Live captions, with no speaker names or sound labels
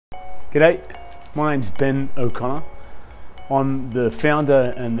G'day, my name's Ben O'Connor. I'm the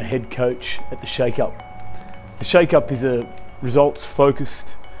founder and the head coach at the Shake Up. The Shake Up is a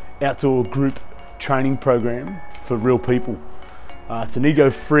results-focused outdoor group training program for real people. It's an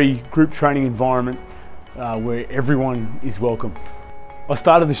ego-free group training environment where everyone is welcome. I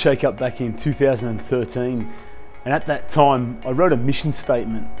started the Shake Up back in 2013, and at that time I wrote a mission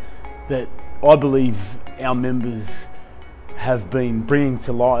statement that I believe our members have been bringing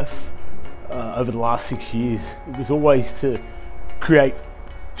to life over the last 6 years. It was always to create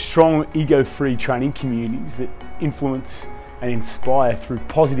strong ego-free training communities that influence and inspire through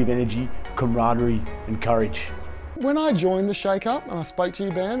positive energy, camaraderie and courage. When I joined the Shake Up and I spoke to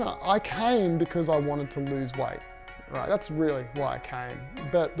you, Ben, I came because I wanted to lose weight. Right, that's really why I came.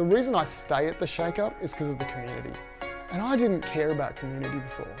 But the reason I stay at the Shake Up is because of the community. And I didn't care about community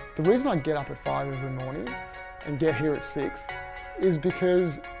before. The reason I get up at 5 every morning and get here at 6 is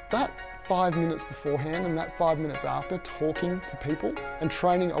because that 5 minutes beforehand and that 5 minutes after, talking to people and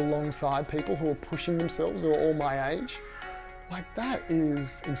training alongside people who are pushing themselves, who are all my age, like that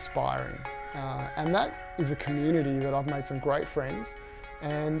is inspiring. And that is a community that I've made some great friends,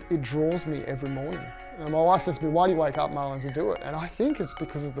 and it draws me every morning. My wife says to me, "Why do you wake up, Marlon, to do it?" And I think it's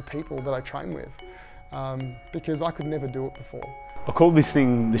because of the people that I train with, because I could never do it before. I call this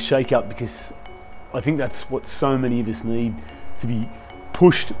thing the Shake Up because I think that's what so many of us need, to be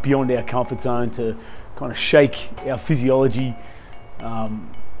pushed beyond our comfort zone, to kind of shake our physiology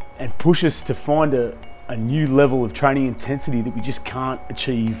and push us to find a new level of training intensity that we just can't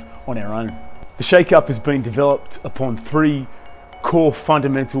achieve on our own. The Shake Up has been developed upon 3 core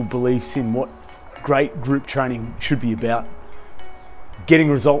fundamental beliefs in what great group training should be about: getting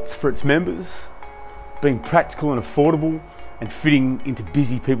results for its members, being practical and affordable and fitting into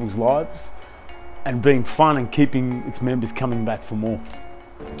busy people's lives, and being fun and keeping its members coming back for more.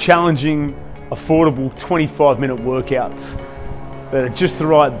 Challenging, affordable 25-minute workouts that are just the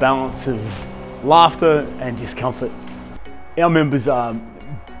right balance of laughter and discomfort. Our members are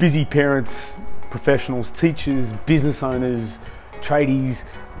busy parents, professionals, teachers, business owners, tradies,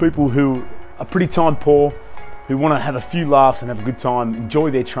 people who are pretty time poor, who want to have a few laughs and have a good time,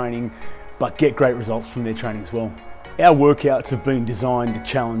 enjoy their training, but get great results from their training as well. Our workouts have been designed to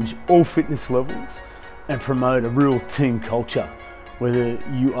challenge all fitness levels and promote a real team culture. Whether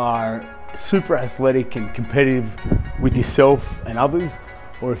you are super athletic and competitive with yourself and others,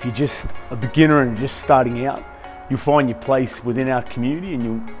 or if you're just a beginner and just starting out, you'll find your place within our community and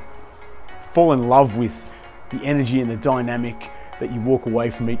you'll fall in love with the energy and the dynamic that you walk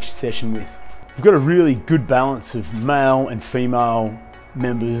away from each session with. We've got a really good balance of male and female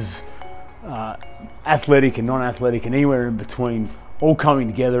members, athletic and non-athletic and anywhere in between, all coming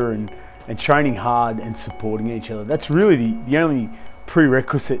together and training hard and supporting each other. That's really the only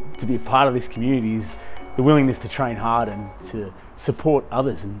prerequisite to be a part of this community, is the willingness to train hard and to support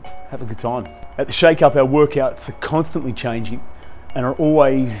others and have a good time. At the Shake Up, our workouts are constantly changing and are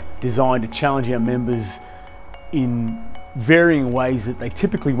always designed to challenge our members in varying ways that they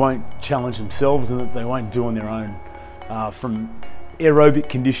typically won't challenge themselves and that they won't do on their own. From aerobic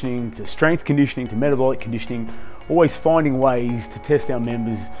conditioning to strength conditioning to metabolic conditioning, always finding ways to test our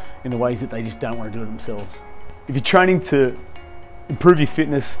members in the ways that they just don't want to do it themselves. If you're training to improve your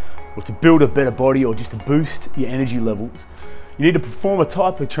fitness or to build a better body or just to boost your energy levels, you need to perform a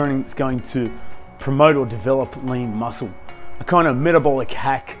type of training that's going to promote or develop lean muscle, a kind of metabolic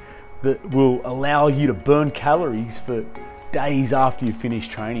hack that will allow you to burn calories for days after you finish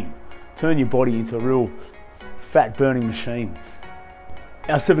training. Turn your body into a real fat burning machine.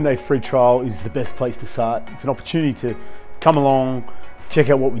 Our 7-day free trial is the best place to start. It's an opportunity to come along, check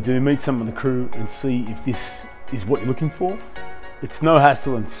out what we do, meet some of the crew and see if this is what you're looking for. It's no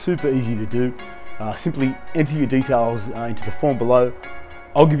hassle and super easy to do. Simply enter your details into the form below.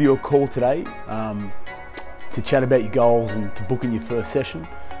 I'll give you a call today to chat about your goals and to book in your first session.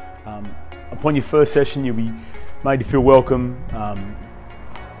 Upon your first session, you'll be made to feel welcome,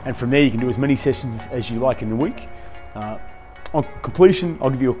 and from there you can do as many sessions as you like in the week. On completion, I'll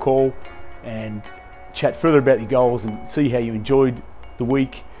give you a call and chat further about your goals and see how you enjoyed the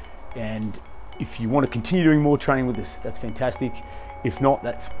week. And if you want to continue doing more training with us, that's fantastic. If not,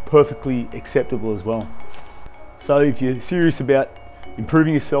 that's perfectly acceptable as well. So if you're serious about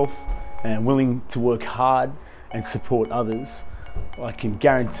improving yourself and willing to work hard and support others, I can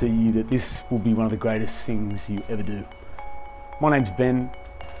guarantee you that this will be one of the greatest things you ever do. My name's Ben.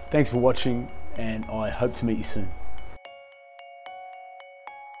 Thanks for watching, and I hope to meet you soon.